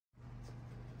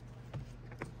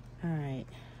Alright.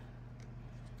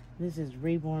 This is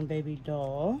Reborn Baby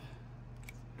Doll.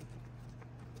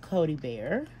 Kodi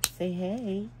Bear. Say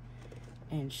hey.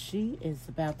 And she is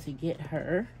about to get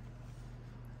her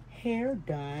hair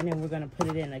done. And we're going to put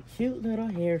it in a cute little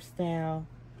hairstyle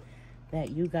that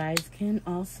you guys can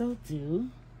also do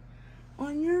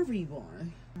on your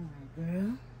Reborn. Alright,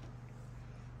 girl.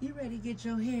 You ready to get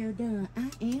your hair done? I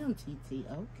am, TT.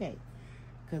 Okay.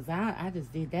 Because I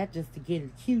just did that just to get a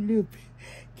cute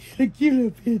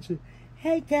little picture.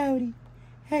 Hey, Kodi.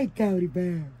 Hey, Kodi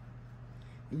Bear.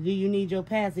 Do you need your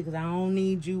passy? Because I don't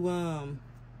need you,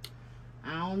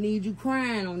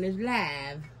 crying on this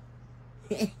live.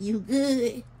 You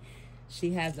good?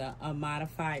 She has a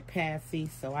modified passy,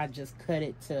 so I just cut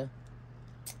it to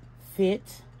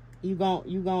fit. You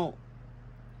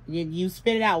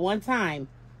spit it out one time.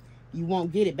 You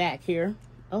won't get it back here.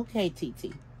 Okay,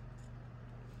 TT.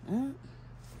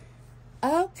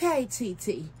 Okay,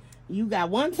 TT. You got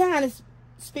one time to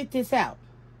spit this out.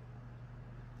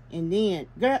 And then,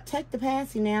 girl, take the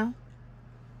passy now.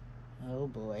 Oh,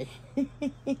 boy.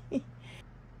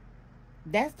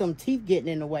 That's them teeth getting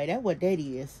in the way. That's what that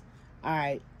is. All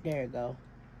right, there you go.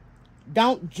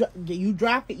 Don't, you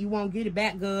drop it, you won't get it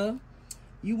back, girl.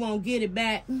 You won't get it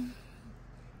back.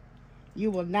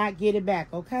 You will not get it back,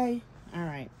 okay? All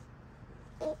right.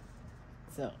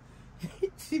 So,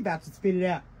 she about to spit it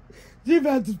out. She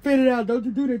about to spit it out. Don't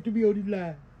you do that to me on this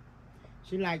live.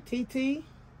 She like, TT,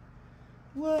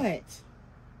 what?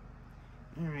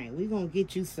 All right, we gonna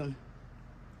get you some.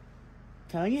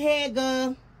 Turn your head,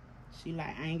 girl. She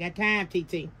like, I ain't got time,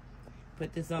 TT.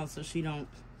 Put this on so we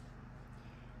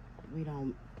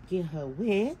don't get her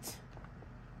wet.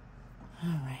 All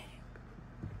right.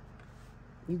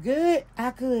 You good?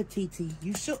 I could, TT.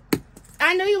 You sure?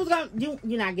 I knew you was gonna.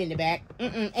 You're not getting it back.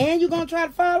 And you gonna try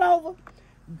to fall over?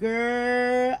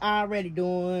 Girl, already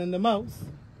doing the most.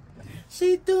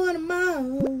 She's doing the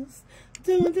most.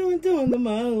 Doing the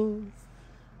most.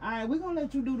 All right, we're gonna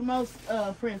let you do the most,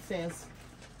 princess.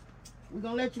 We're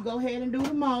gonna let you go ahead and do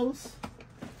the most.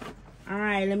 All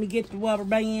right, let me get the rubber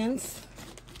bands.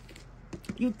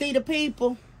 You see the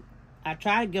people? I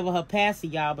try to give her passy,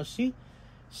 y'all, but she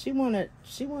wanna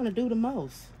do the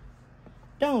most,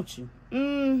 don't you?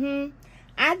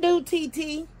 I do,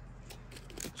 TT.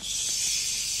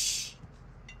 Shh.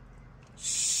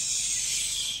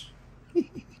 Shh.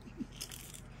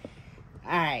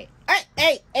 All right.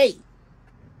 Hey.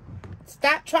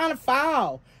 Stop trying to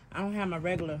fall. I don't have my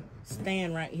regular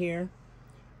stand right here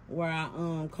where I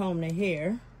comb the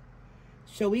hair.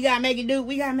 So we gotta make it do.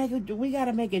 We gotta make it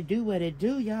do what it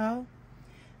do, y'all.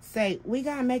 Say, we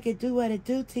gotta make it do what it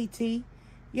do, TT.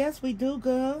 Yes, we do,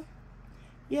 girl.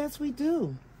 Yes, we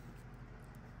do.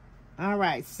 All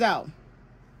right, so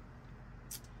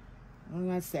I'm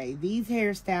gonna say these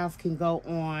hairstyles can go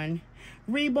on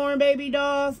Reborn Baby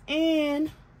Dolls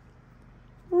and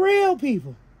real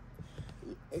people.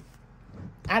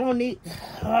 I don't need,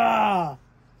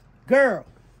 girl.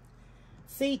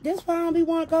 See, this why I don't be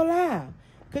want to go live.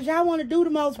 Because y'all want to do the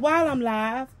most while I'm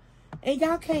live. And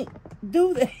y'all can't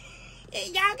do that.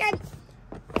 Y'all can't.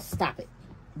 Stop it.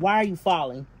 Why are you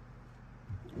falling?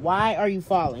 Why are you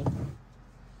falling?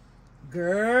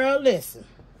 Girl, listen.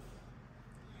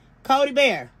 Kodi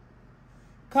Bear.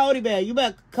 Kodi Bear. You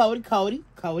better, Kodi.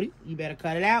 You better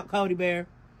cut it out, Kodi Bear.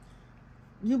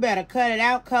 You better cut it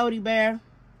out, Kodi Bear.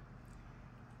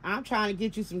 I'm trying to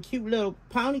get you some cute little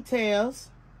ponytails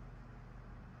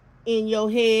in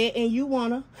your head, and you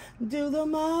want to do the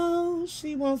most.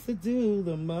 She wants to do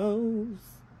the most.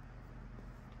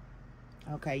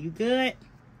 Okay, you good?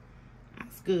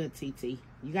 That's good, TT.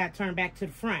 You got to turn back to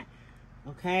the front.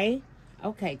 Okay?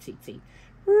 Okay, TT.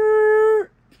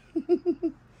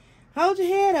 Hold your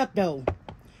head up, though.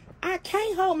 I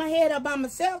can't hold my head up by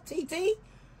myself, TT.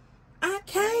 I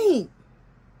can't.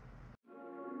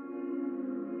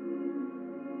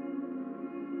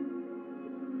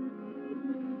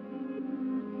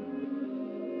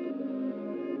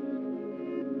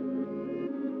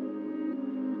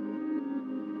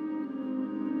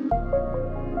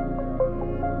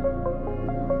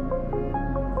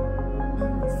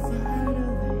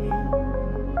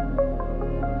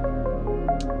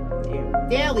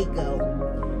 There we go.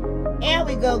 There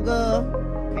we go, girl.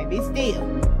 Okay, be still.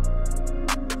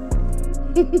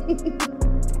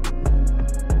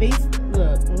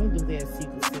 Look, let me do this so you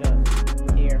can sit up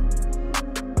here.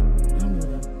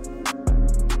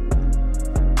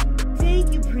 Thank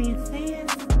you, princess.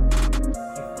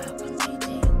 You're welcome, TT.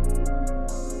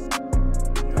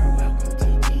 You're welcome,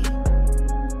 TT.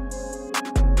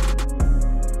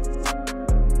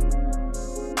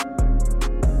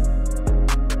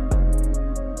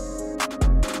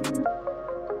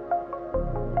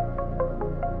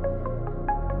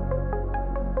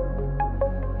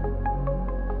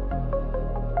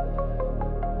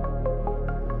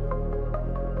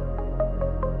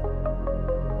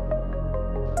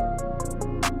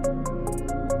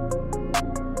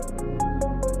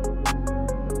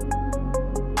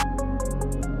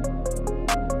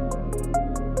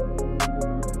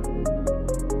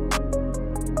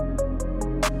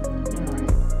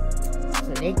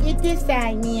 Let's get this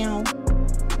side now.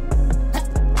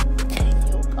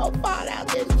 You go fall out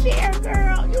this chair,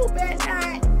 girl. You better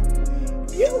not.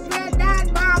 You better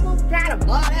not, mama. Try to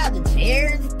fall out the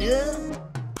chair and stuff.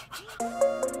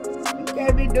 You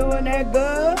can't be doing that,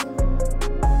 girl.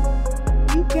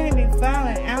 You can't be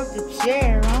falling out the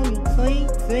chair on your clean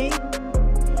feet.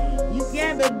 You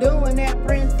can't be doing that,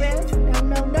 princess. No,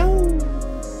 no, no.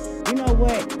 You know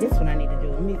what? This one I need to do.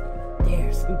 Let me,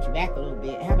 there, scoot you back a little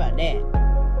bit. How about that?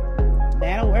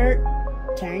 That'll work.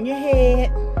 Turn your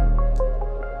head.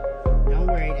 Don't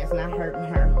worry, that's not hurting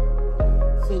her.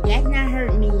 See, that's not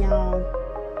hurting me, y'all.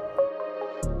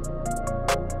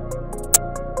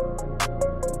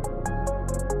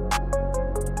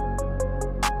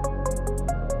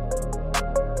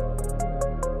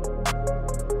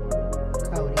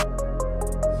 Kodi,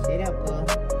 sit up, girl.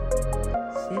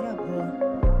 Sit up, girl.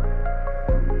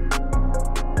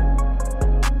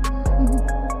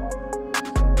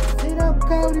 Sit up,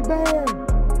 Kodi bear.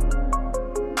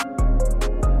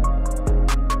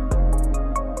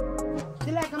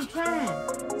 Feel like I'm trying.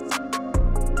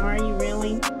 Are you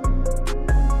really?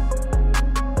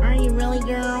 Are you really,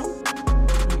 girl?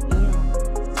 I am.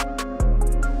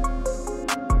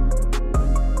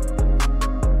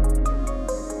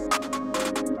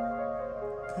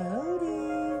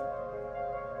 Kodi.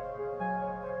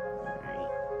 Alright.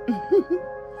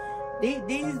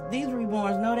 These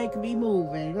reborns know they can be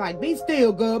moving. Like, be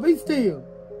still, girl, be still.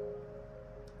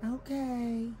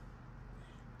 Okay.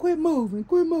 Quit moving,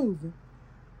 quit moving.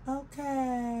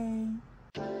 Okay.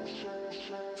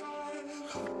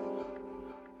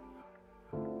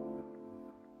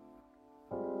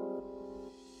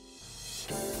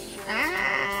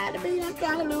 The beat I'm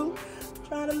trying to lose.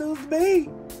 Trying to lose the beat.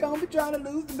 Don't be trying to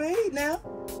lose the beat now.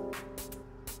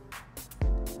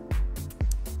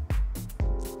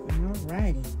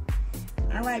 Alrighty.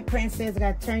 Alright, princess, I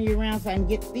gotta turn you around so I can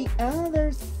get the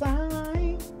other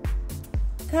side.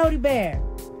 Kodi bear.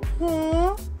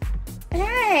 Huh?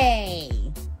 Hey!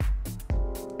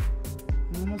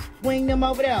 I'm gonna swing them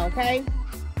over there, okay?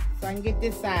 So I can get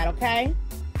this side, okay?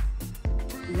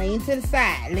 Lean to the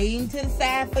side. Lean to the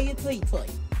side for your tweet.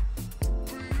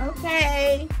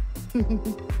 Okay.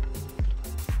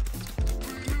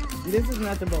 This is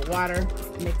nothing but water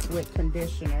mixed with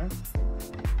conditioner.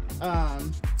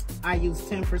 I use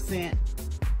 10%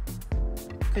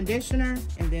 conditioner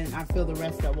and then I fill the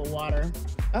rest of it with water.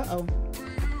 Uh-oh.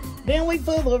 Then we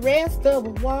fill the rest of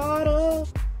it water.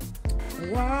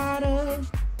 Water.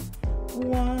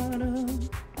 Water.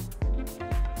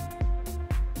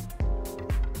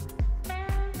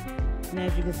 And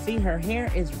as you can see, her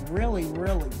hair is really,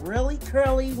 really, really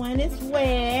curly when it's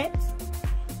wet.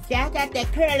 See, I got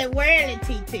that curly whirly,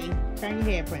 TT. Turn your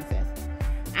head, princess.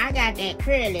 I got that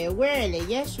curly whirly.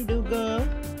 Yes, you do, girl.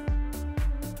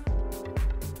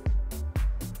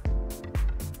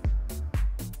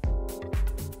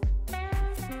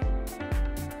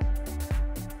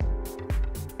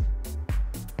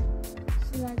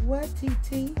 She's like, what,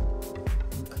 TT?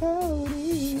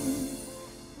 Kodi.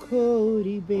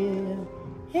 Kodi bear.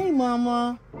 Hey,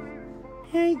 mama.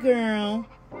 Hey, girl.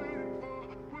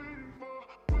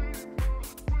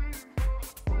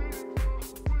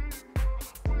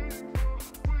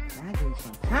 I do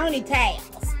some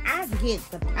ponytails. I get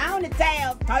some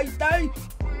ponytails, Tasty.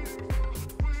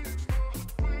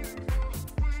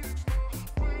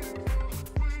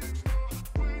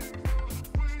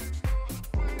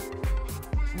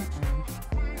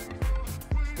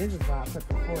 This is why I put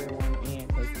the 41 in,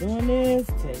 because doing this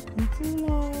takes me too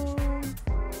long.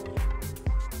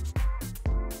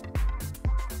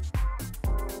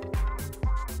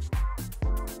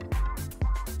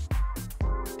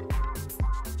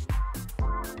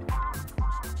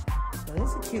 So this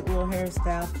is a cute little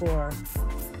hairstyle for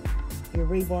your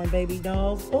reborn baby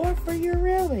dolls or for your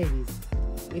real babies.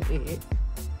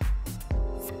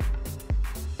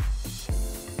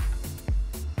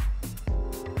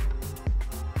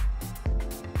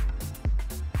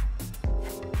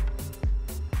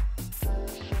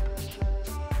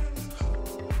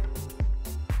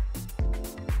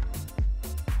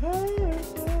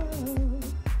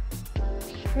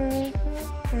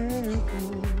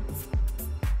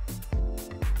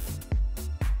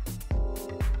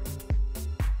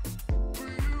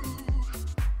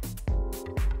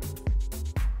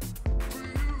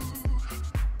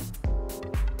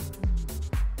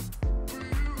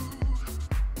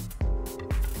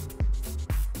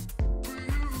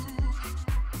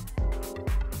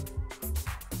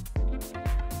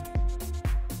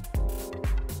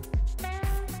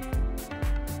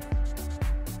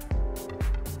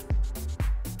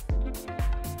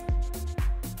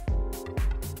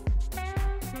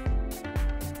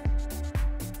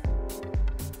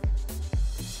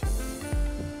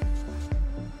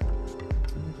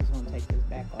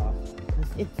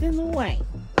 It's in the way.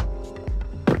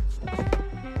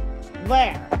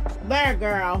 There,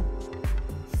 girl.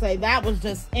 Say that was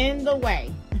just in the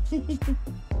way.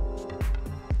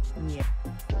 Yeah.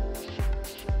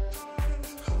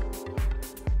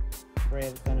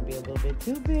 Bread's gonna be a little bit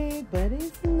too big, but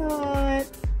it's not.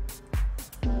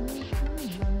 So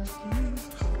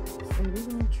we're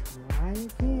gonna try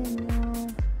again,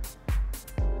 y'all.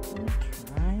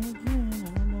 Try again. I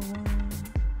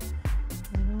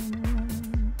don't know why.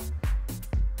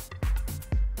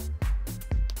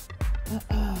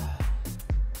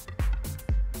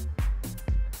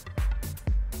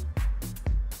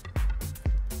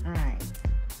 Alright.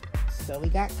 So we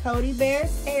got Kodi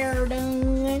Bear's hair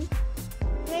done.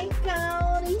 Hey,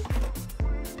 Kodi.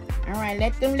 Alright,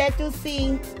 let them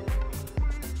see.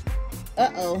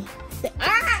 Uh-oh.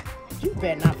 Ah! You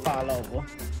better not fall over.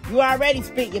 You already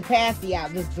spit your passy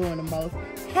out just doing the most.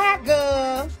 Hi,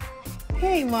 girl.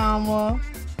 Hey, mama.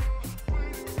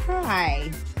 Hi.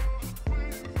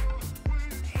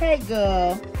 Hey,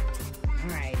 girl.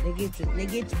 Alright, they get your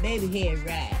baby hair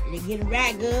right. They get it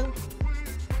right, girl.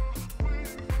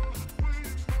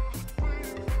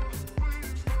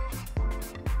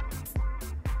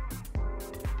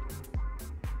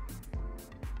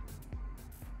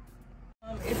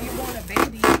 If you want a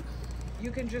baby,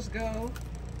 you can just go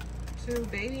to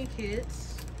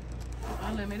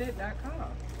babykidsunlimited.com.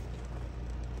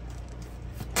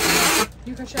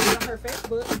 You can check out her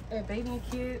Facebook at Baby and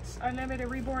Kids Unlimited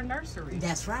Reborn Nursery.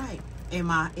 That's right. In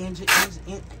my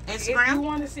Instagram. If you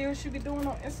want to see what she be doing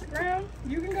on Instagram,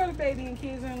 you can go to Baby and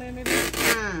Kids Unlimited.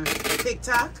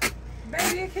 TikTok.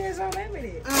 Baby and Kids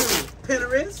Unlimited.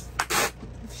 Pinterest.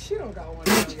 She don't got one.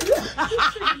 She do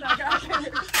not got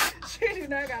Pinterest. She do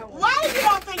not got one. Why you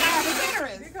don't think I have a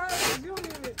Pinterest? Because you don't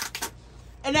even.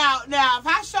 And now, if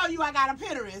I show you I got a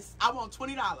Pinterest, I want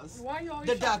 $20. Why you always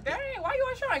deducted? Dang, why you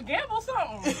always trying to gamble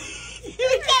something? Because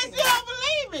you don't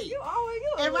believe me. You always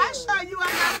If I show you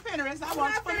I got a Pinterest, I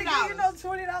want $20. You know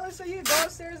 $20, so you go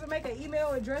upstairs and make an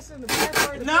email address and the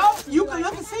password. No, you can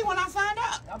look and see when I signed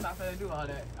up. I'm not finna do all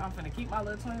that. I'm finna keep my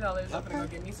little $20. I'm finna go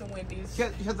get me some Wendy's.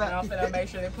 And I'm finna make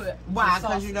sure they put. Why?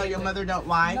 Because you know your mother don't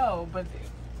lie. No, but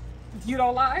you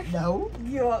don't lie. No.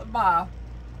 You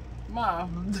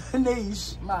Mom.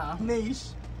 Niche. Mom.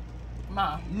 Niche.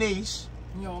 Mom. Niche.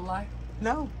 You don't lie.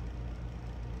 No.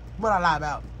 What I lie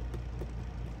about?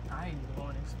 I ain't even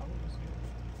going to expose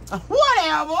you.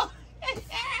 Whatever.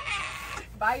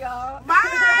 Bye, y'all.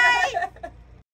 Bye.